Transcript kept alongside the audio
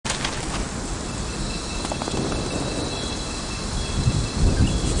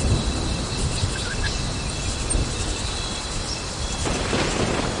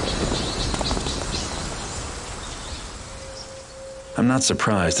I'm not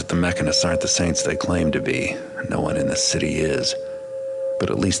surprised that the mechanists aren't the saints they claim to be. No one in the city is.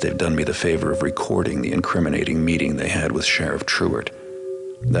 But at least they've done me the favor of recording the incriminating meeting they had with Sheriff Truart.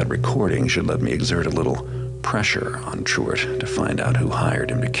 That recording should let me exert a little pressure on Truart to find out who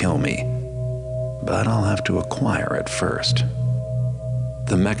hired him to kill me. But I'll have to acquire it first.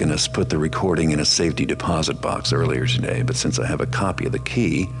 The mechanists put the recording in a safety deposit box earlier today, but since I have a copy of the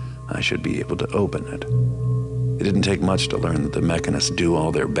key, I should be able to open it. It didn't take much to learn that the mechanists do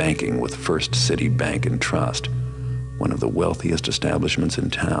all their banking with First City Bank and Trust, one of the wealthiest establishments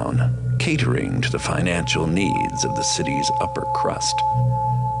in town, catering to the financial needs of the city's upper crust.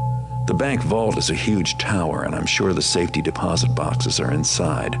 The bank vault is a huge tower, and I'm sure the safety deposit boxes are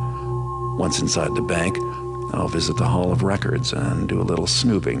inside. Once inside the bank, I'll visit the Hall of Records and do a little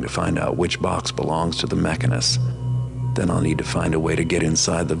snooping to find out which box belongs to the mechanists. Then I'll need to find a way to get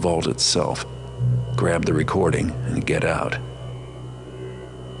inside the vault itself, grab the recording, and get out.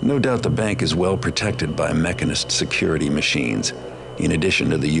 No doubt the bank is well protected by mechanist security machines, in addition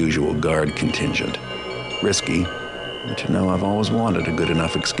to the usual guard contingent. Risky, but you know I've always wanted a good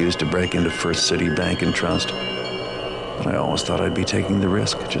enough excuse to break into First City Bank and Trust. But I always thought I'd be taking the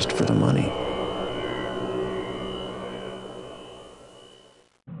risk just for the money.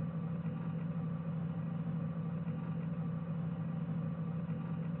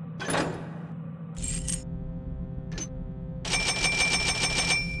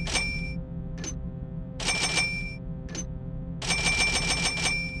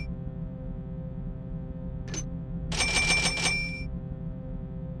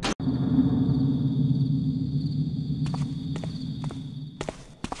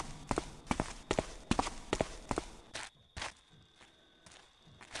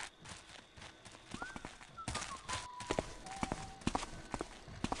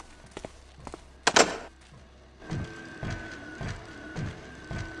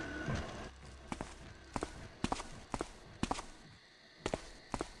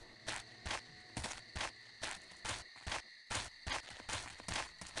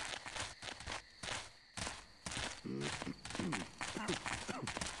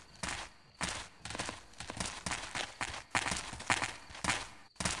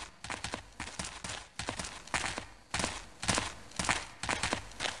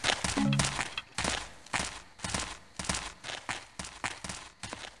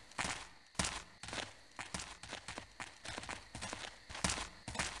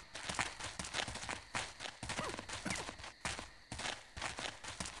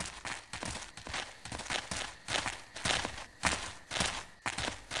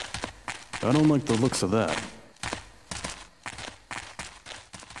 I don't like the looks of that.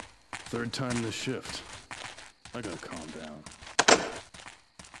 Third time this shift. I gotta calm down.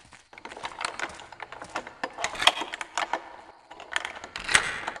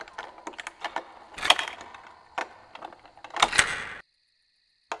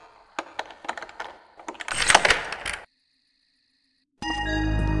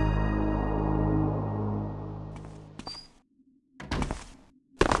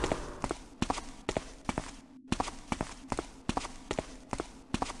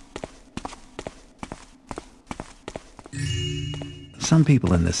 Some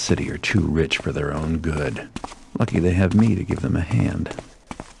people in this city are too rich for their own good. Lucky they have me to give them a hand.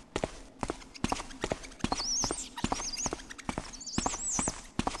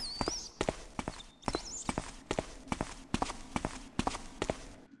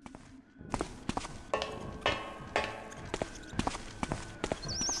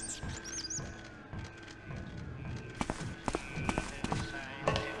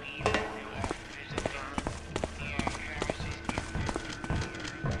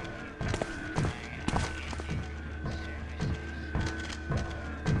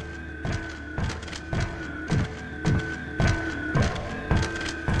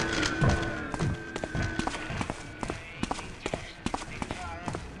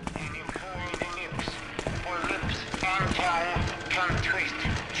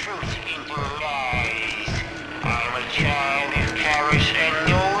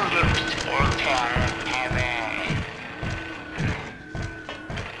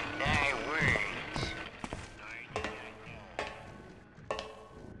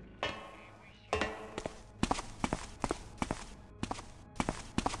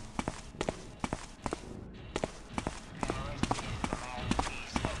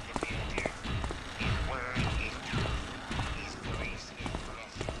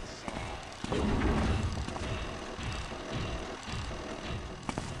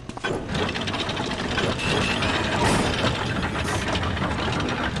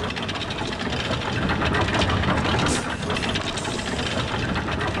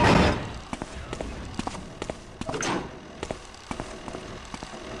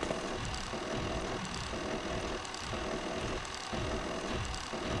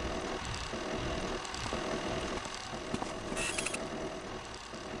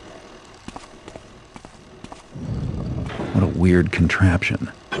 weird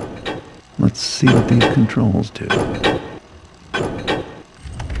contraption. Let's see what these controls do.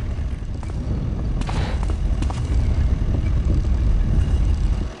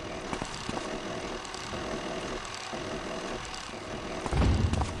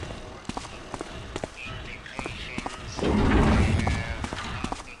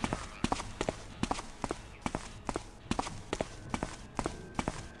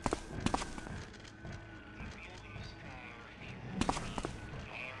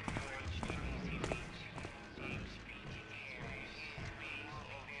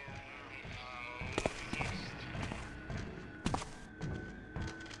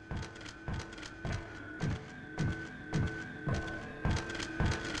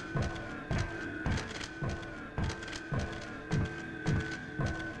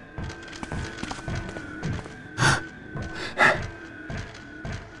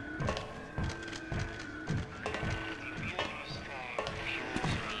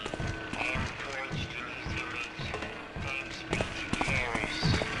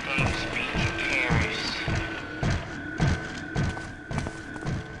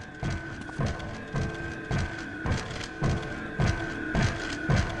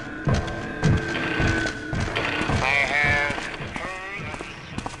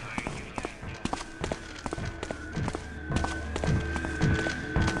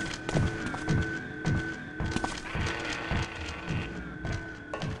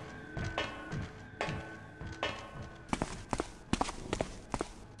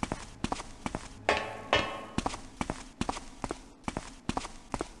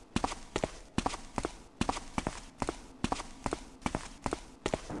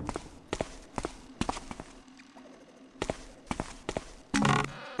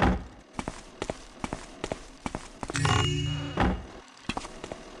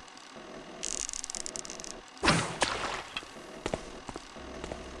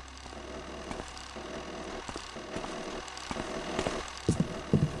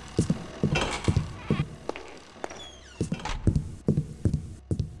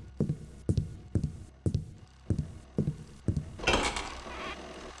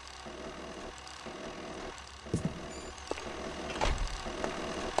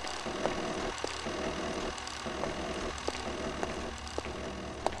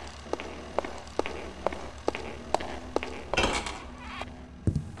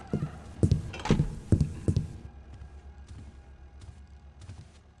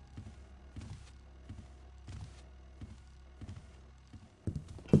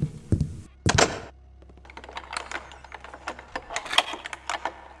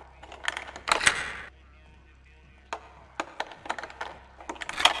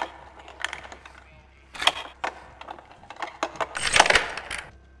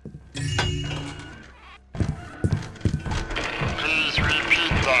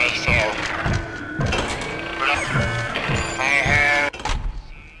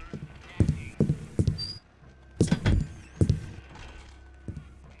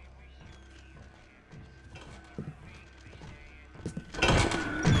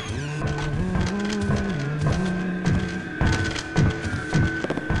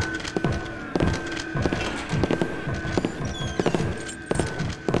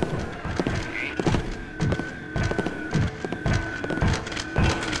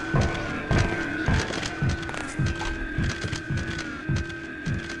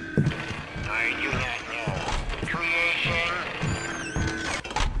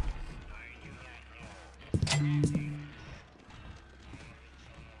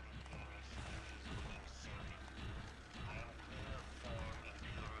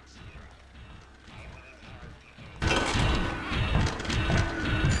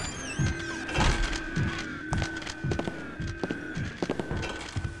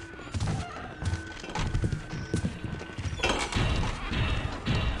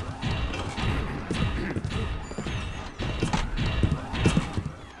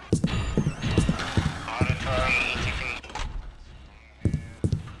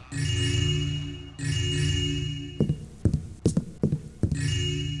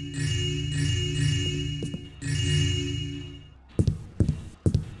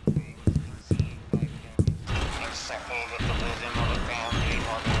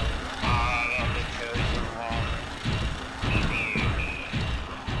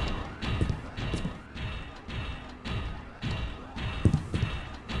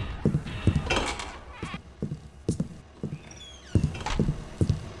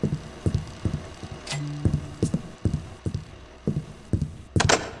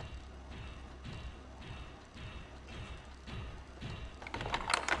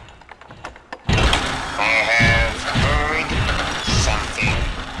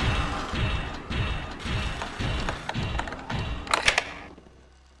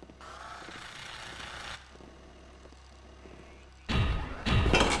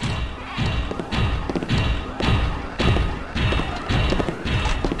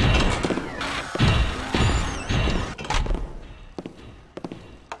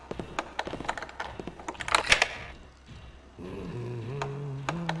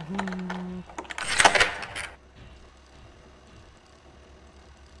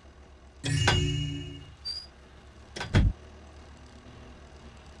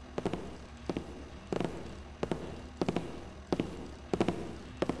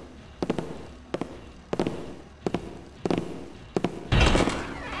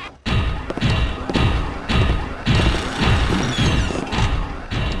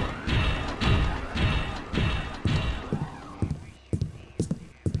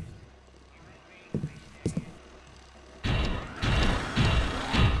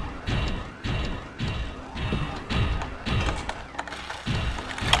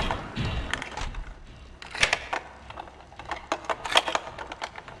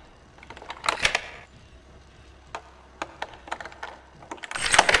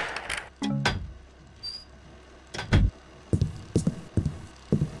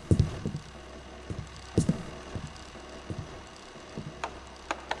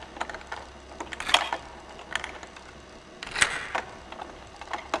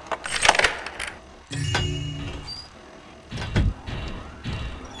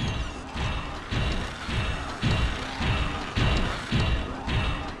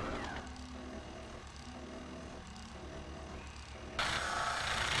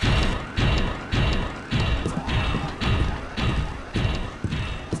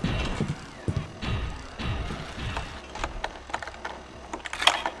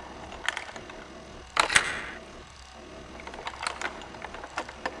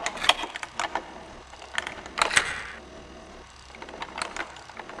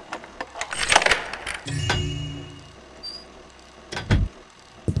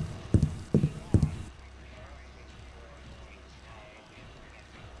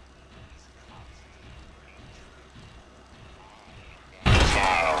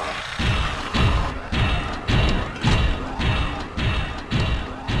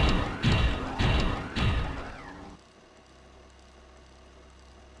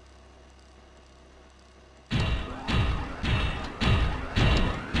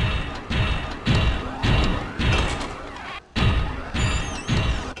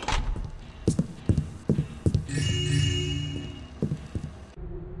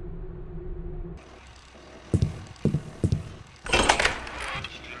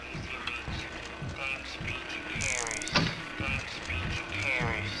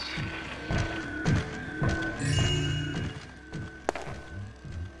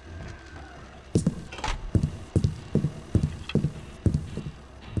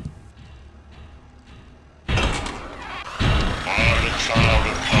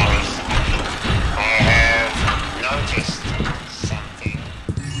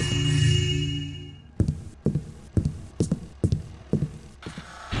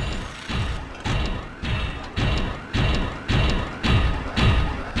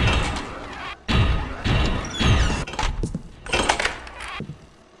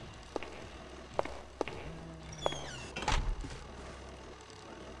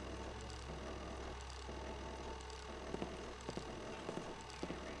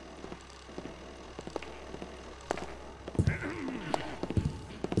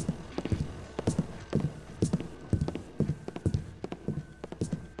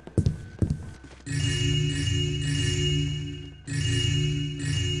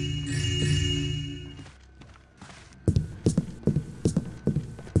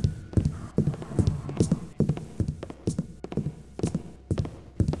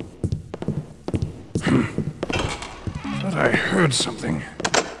 I heard something.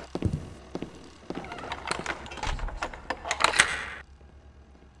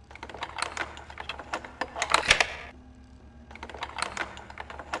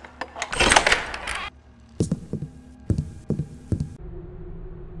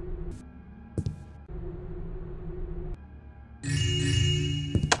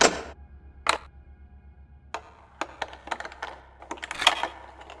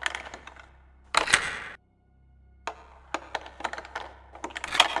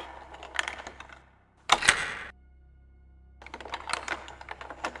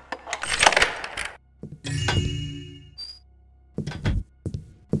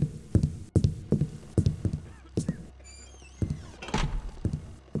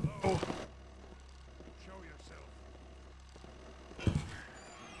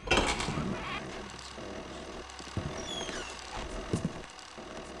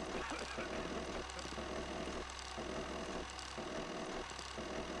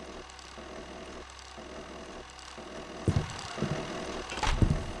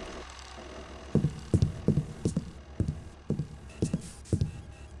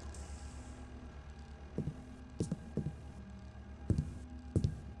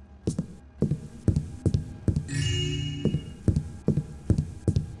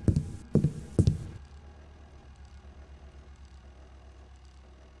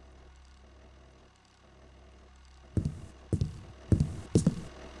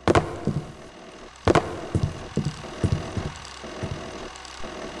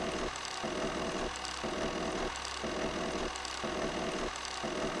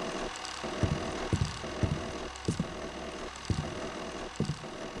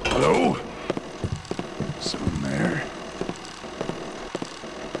 Hello? Someone there?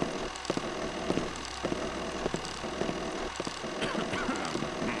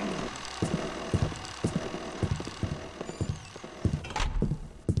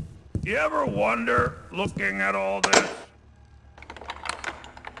 You ever wonder, looking at all this?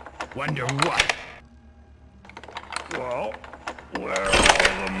 Wonder what? Well, where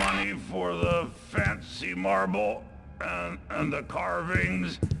all the money for the fancy marble and the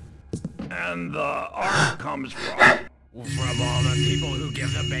carvings and the art comes from? From all the people who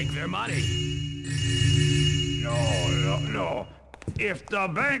give the bank their money. No. If the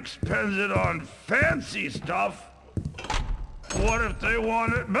bank spends it on fancy stuff, what if they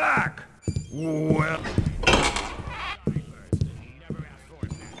want it back? Well...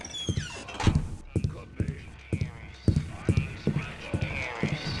 Could be.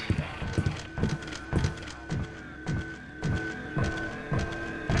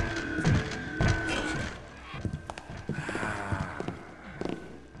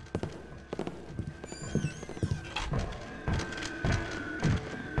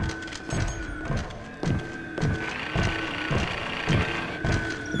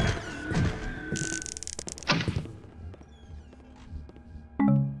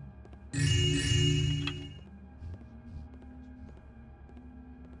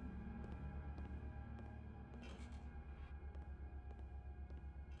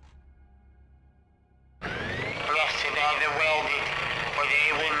 Blessed are the welded, for they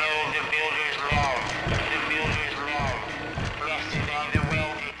will know the builder's love. The builder's love. Blessed are the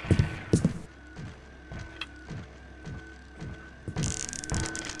welded.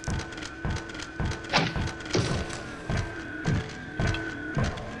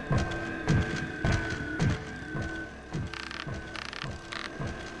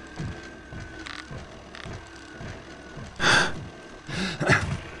 I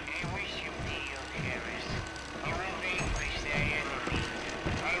wish you deal, Karras. I will vanquish thy enemy.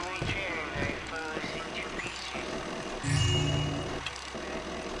 I will tear thy foes into pieces.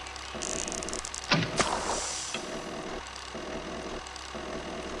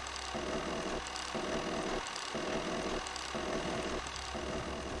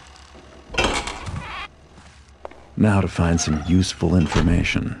 Now to find some useful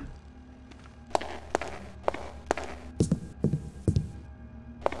information.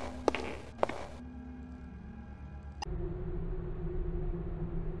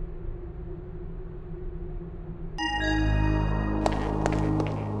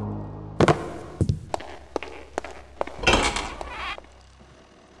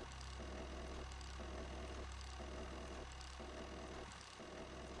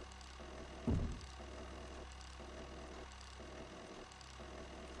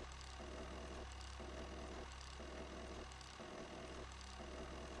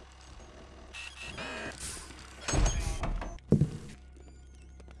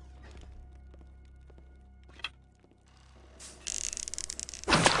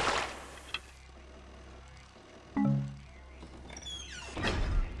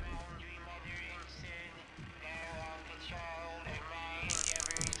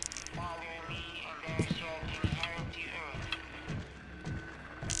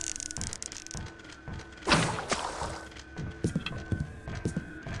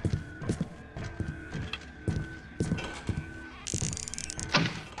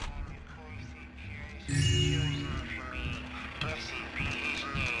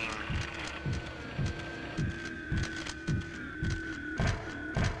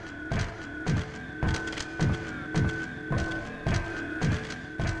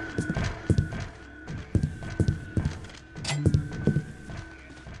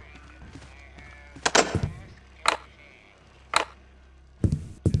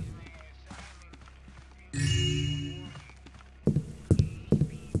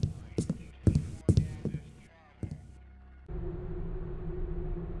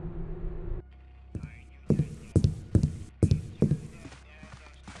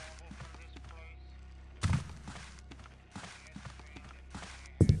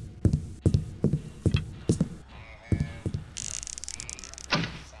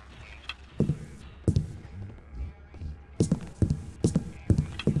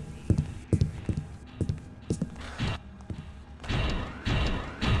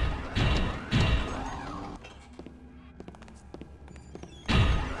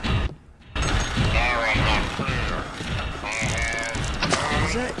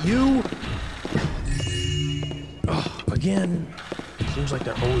 is that you? Oh, again? Seems like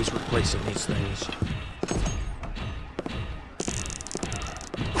they're always replacing these things.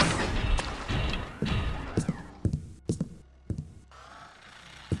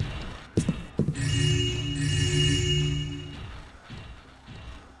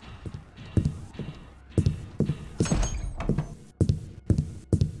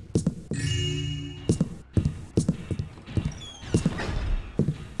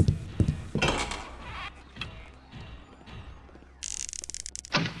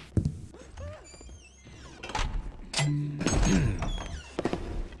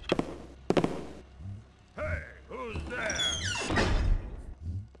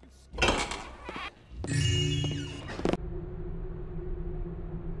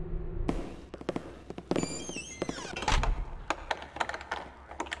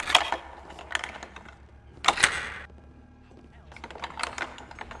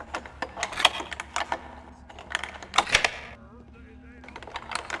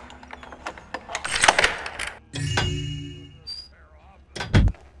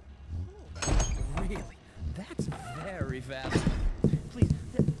 Fast. Please,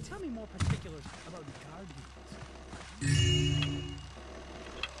 tell me more particulars about guardians.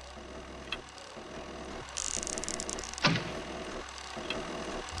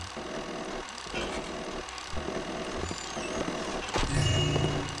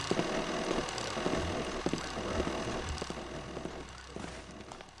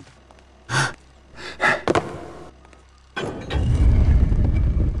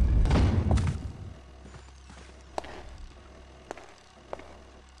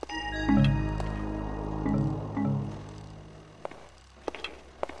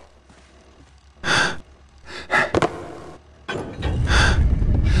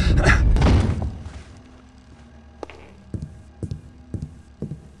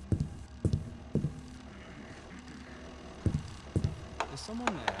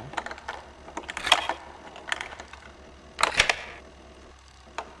 Someone there.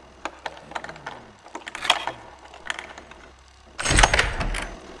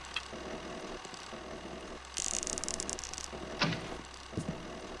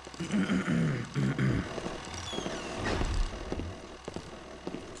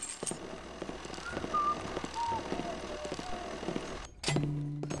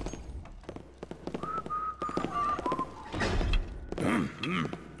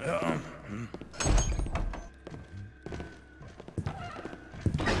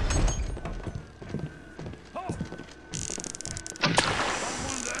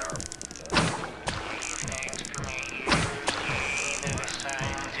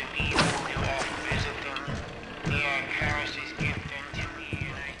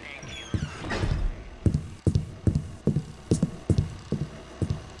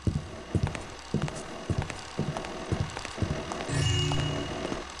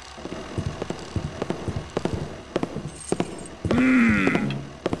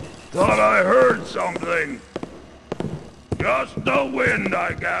 Thought I heard something. Just the wind,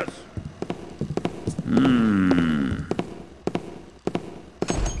 I guess.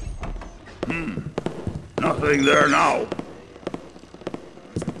 Nothing there now.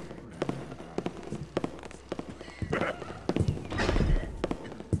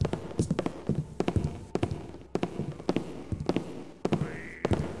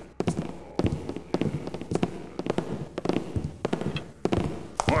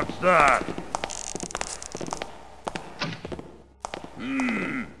 What's that?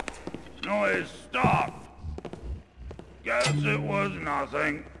 Noise stopped. Guess it was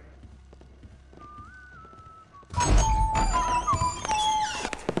nothing.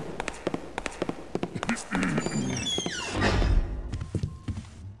 Who's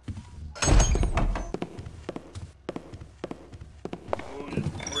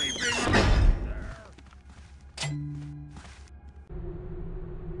creeping there?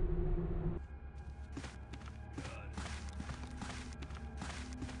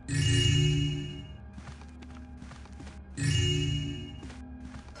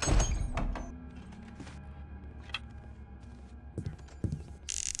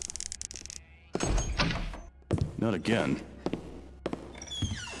 Not again.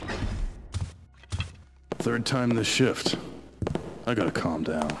 Third time this shift. I gotta calm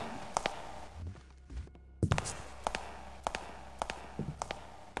down.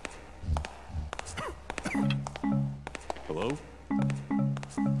 Hello?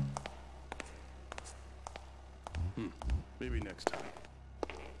 Maybe next time.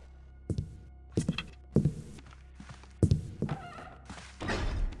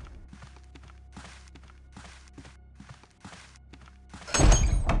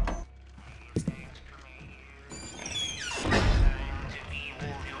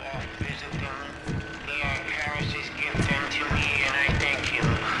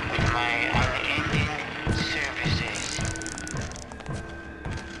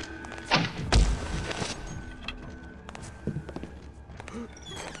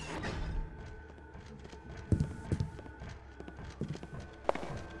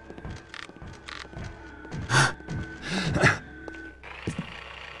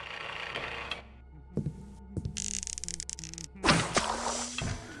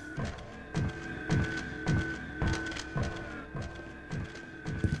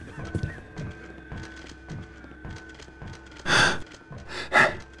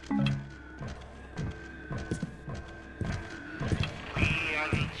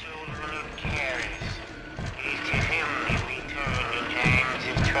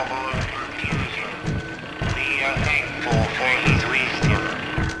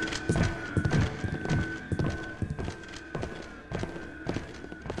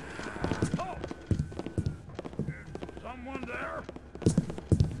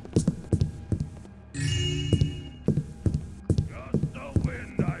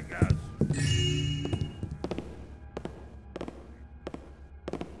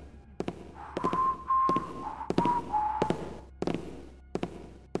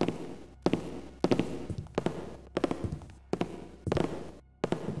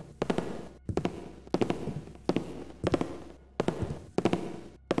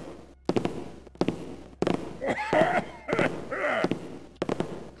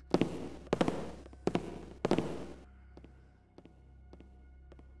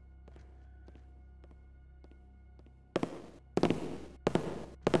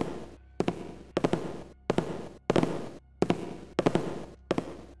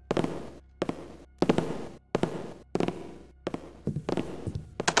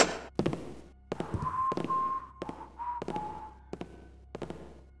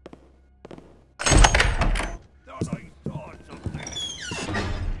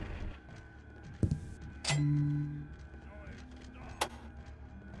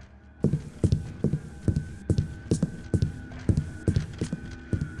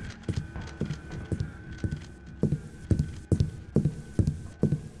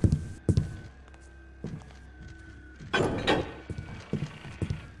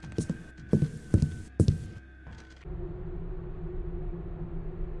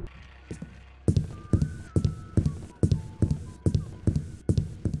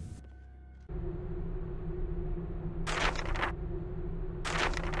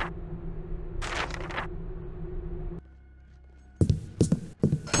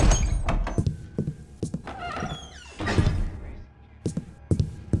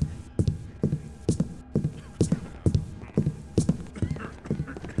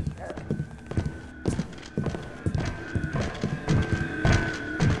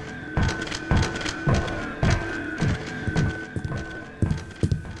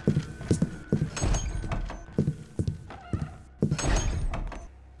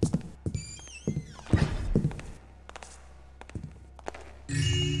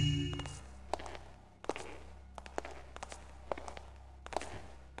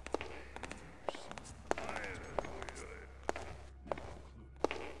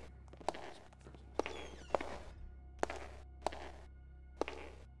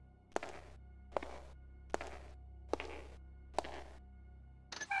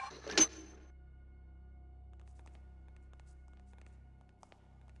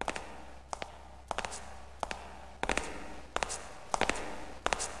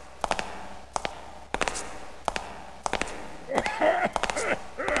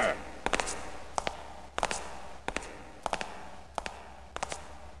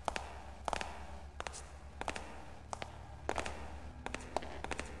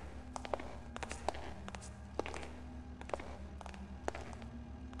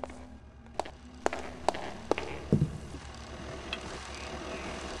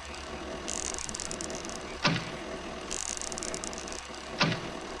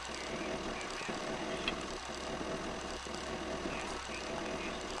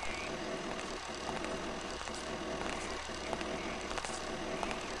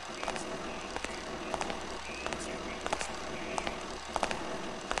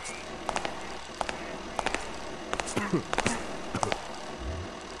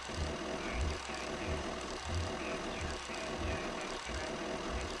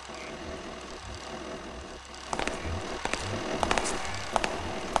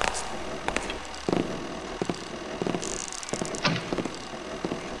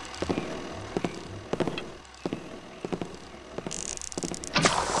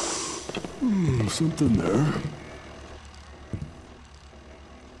 Something there.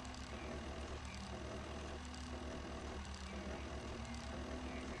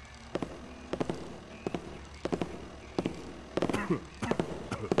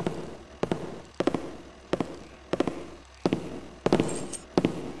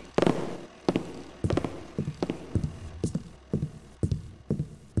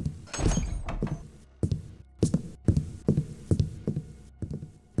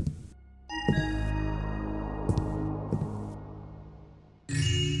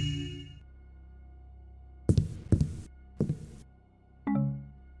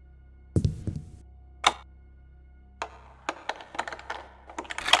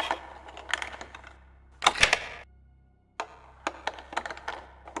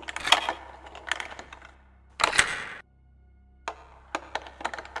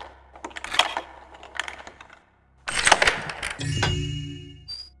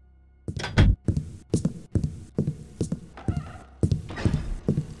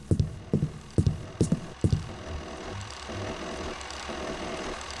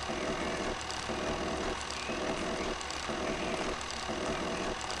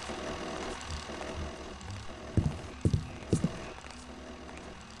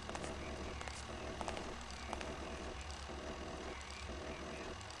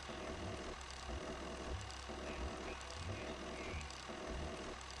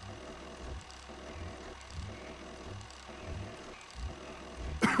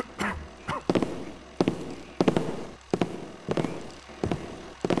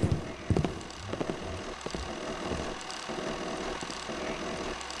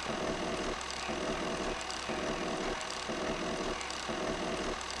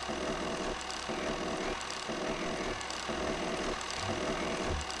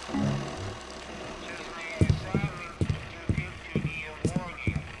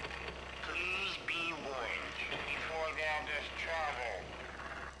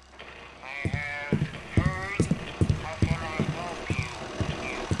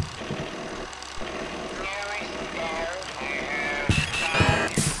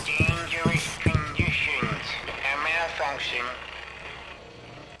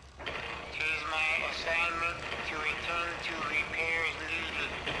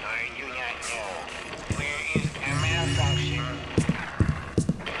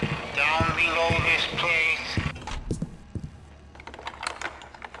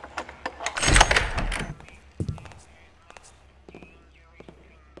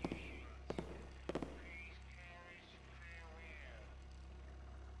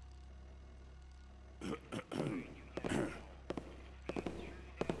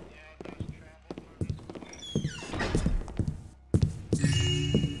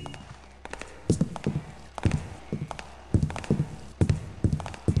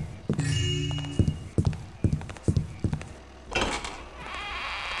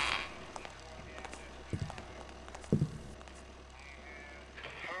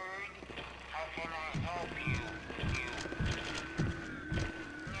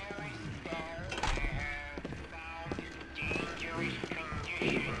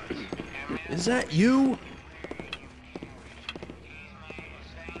 Is that you?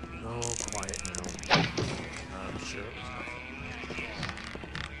 No, quiet now. I'm sure it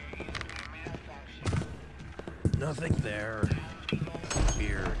was nothing there.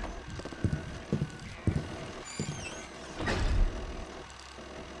 Weird.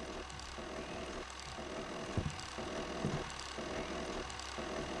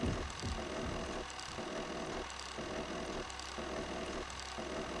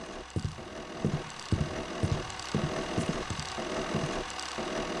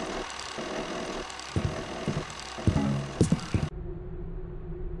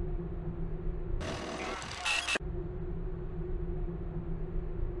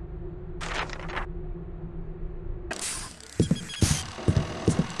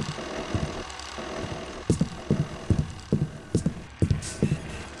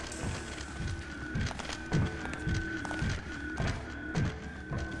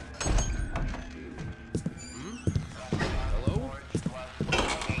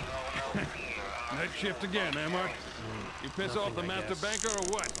 Shift again, eh, Mark? You piss off the master banker or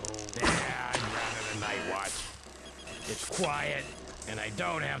what? Yeah, I'd rather the night watch. It's quiet, And I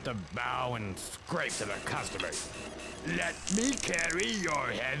don't have to bow and scrape to the customers. Let me carry your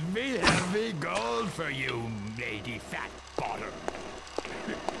heavy, heavy gold for you, lady fat bottom.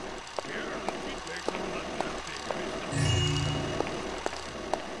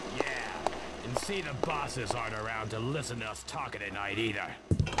 Yeah, and see the bosses aren't around to listen to us talking at night either.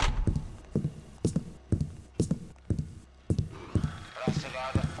 Blessed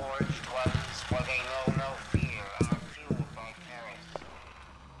are the forged ones, for they know no fear and are fueled by Karras.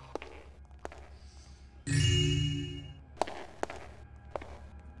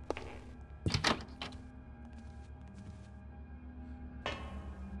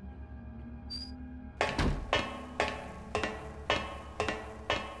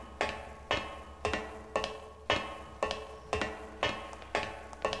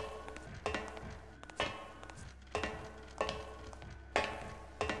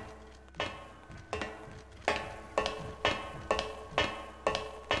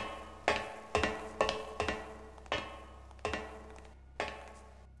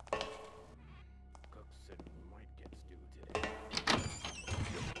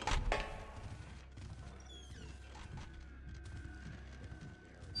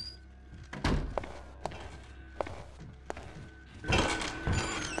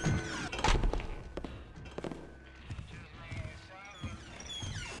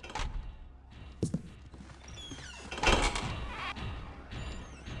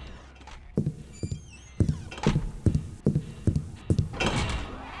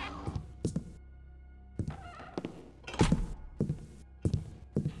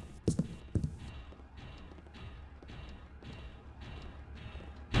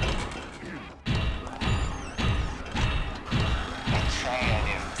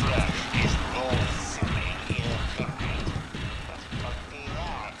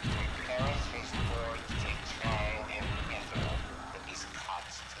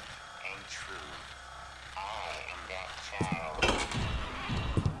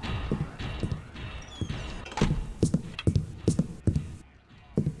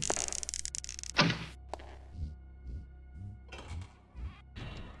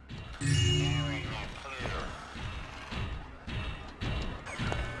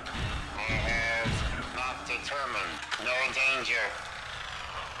 No danger.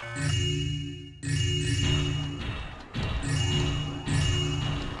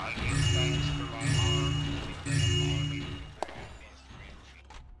 I give thanks for my arms.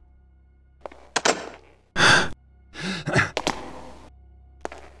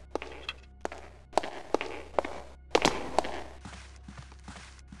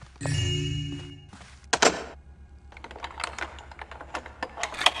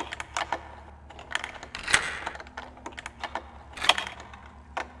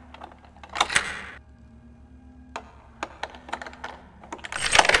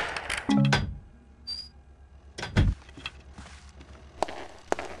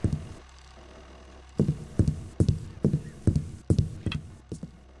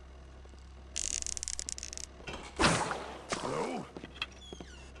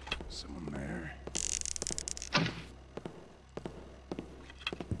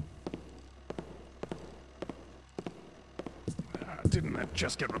 Didn't that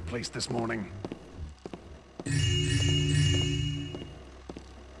just get replaced this morning?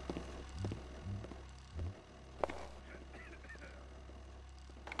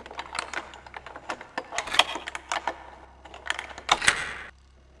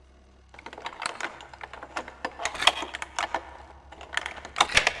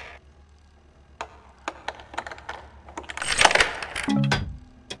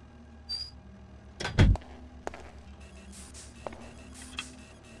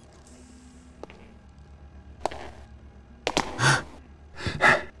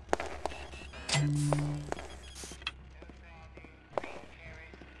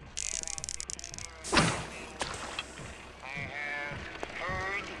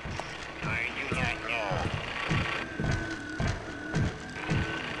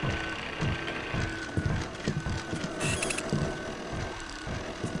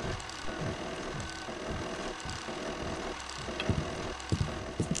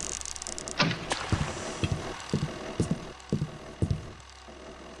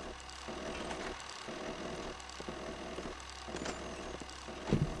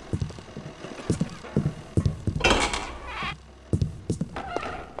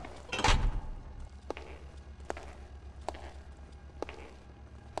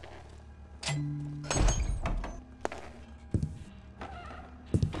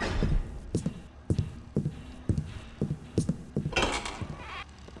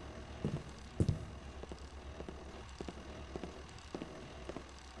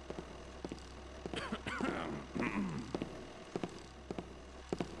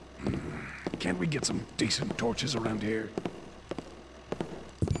 can't we get some decent torches around here?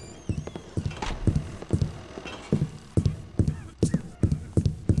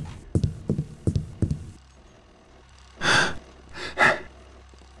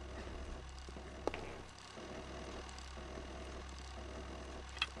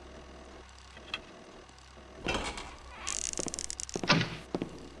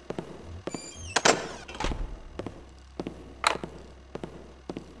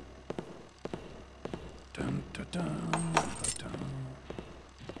 Dun, dun, dun, dun, dun.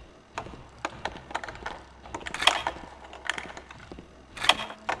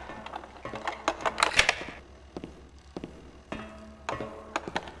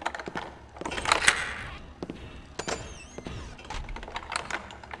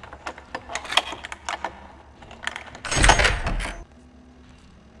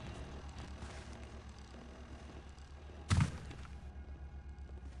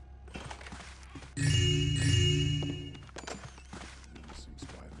 Seems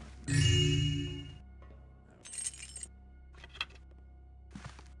quiet.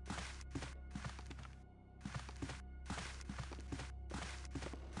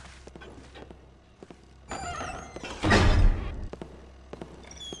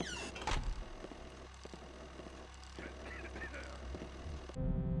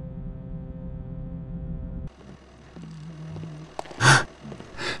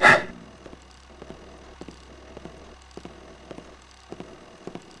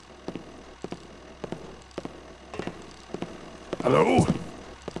 Hello?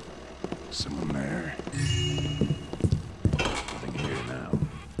 Someone there? Nothing here now.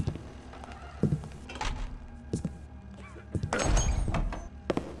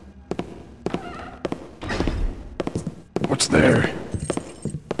 What's there?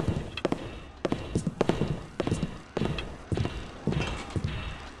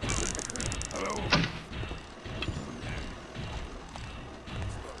 Hello?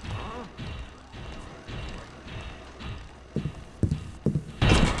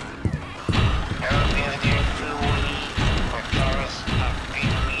 Building fluid for Karras have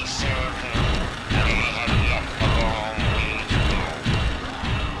been reserved, and they have yet a long way to go.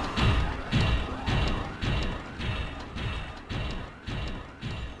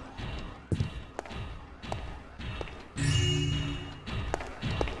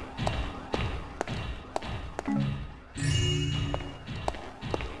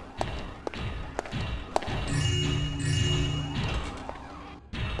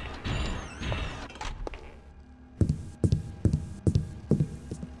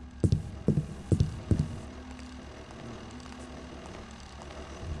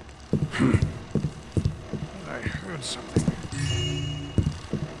 I heard something.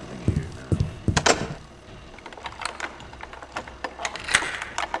 Nothing here now.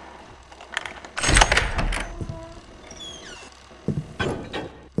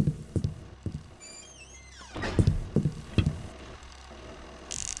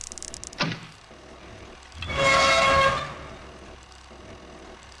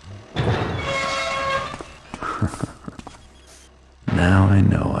 Now I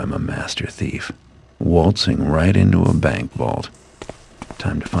know I'm a master thief. Waltzing right into a bank vault.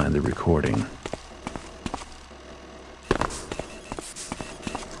 Time to find the recording.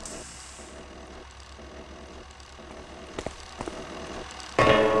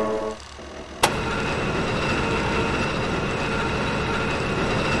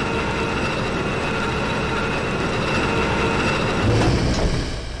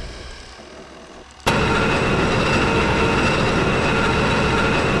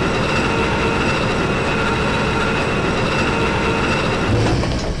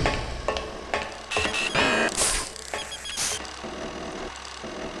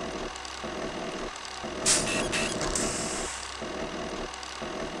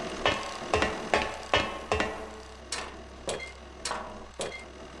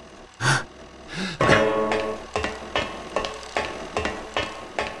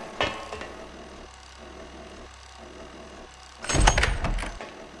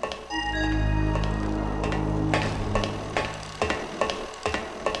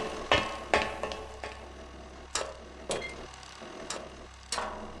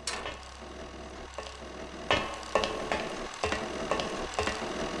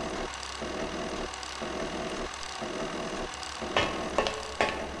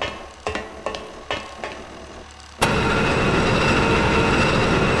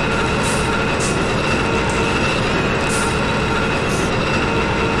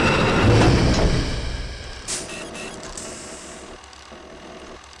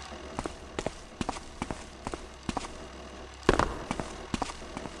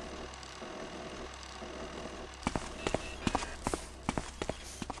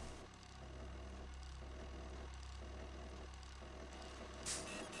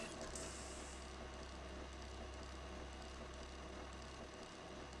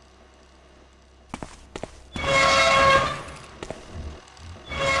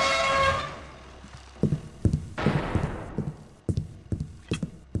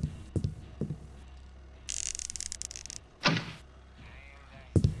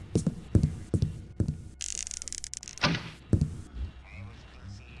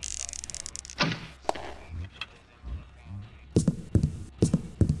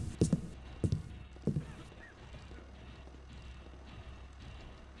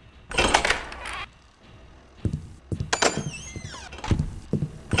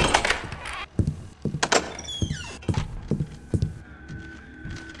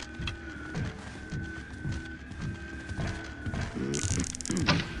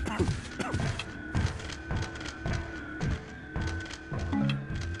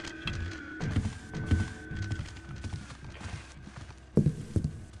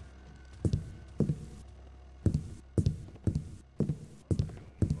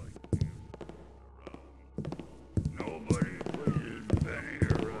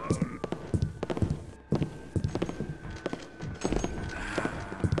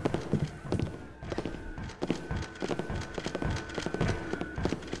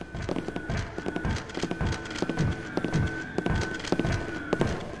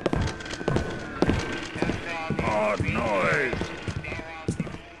 odd noise.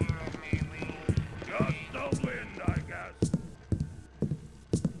 Just the wind, I guess.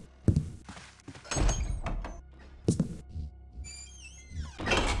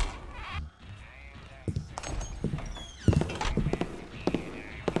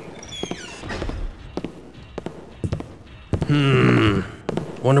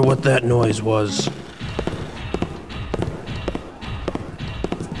 Wonder what that noise was.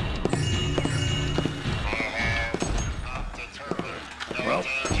 Well,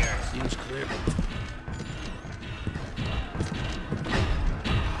 Seems clear.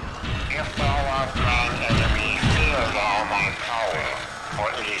 If thou art mine enemy, fear thou my power, for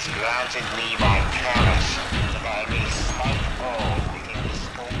it is granted me by Karras that I may smite all within the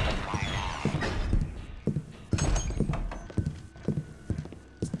scope of mine eye.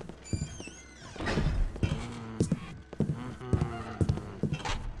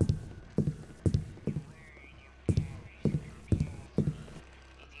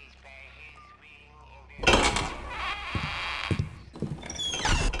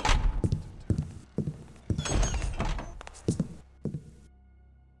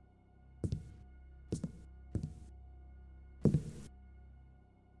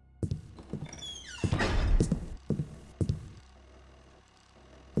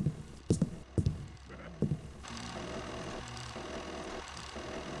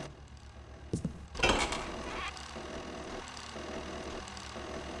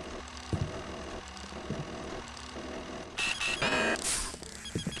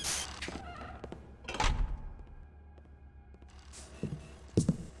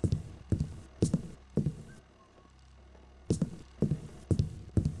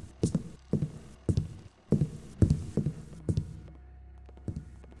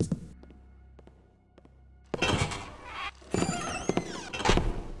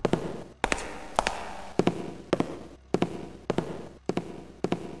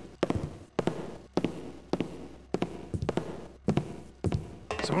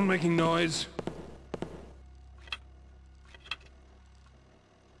 Someone making noise?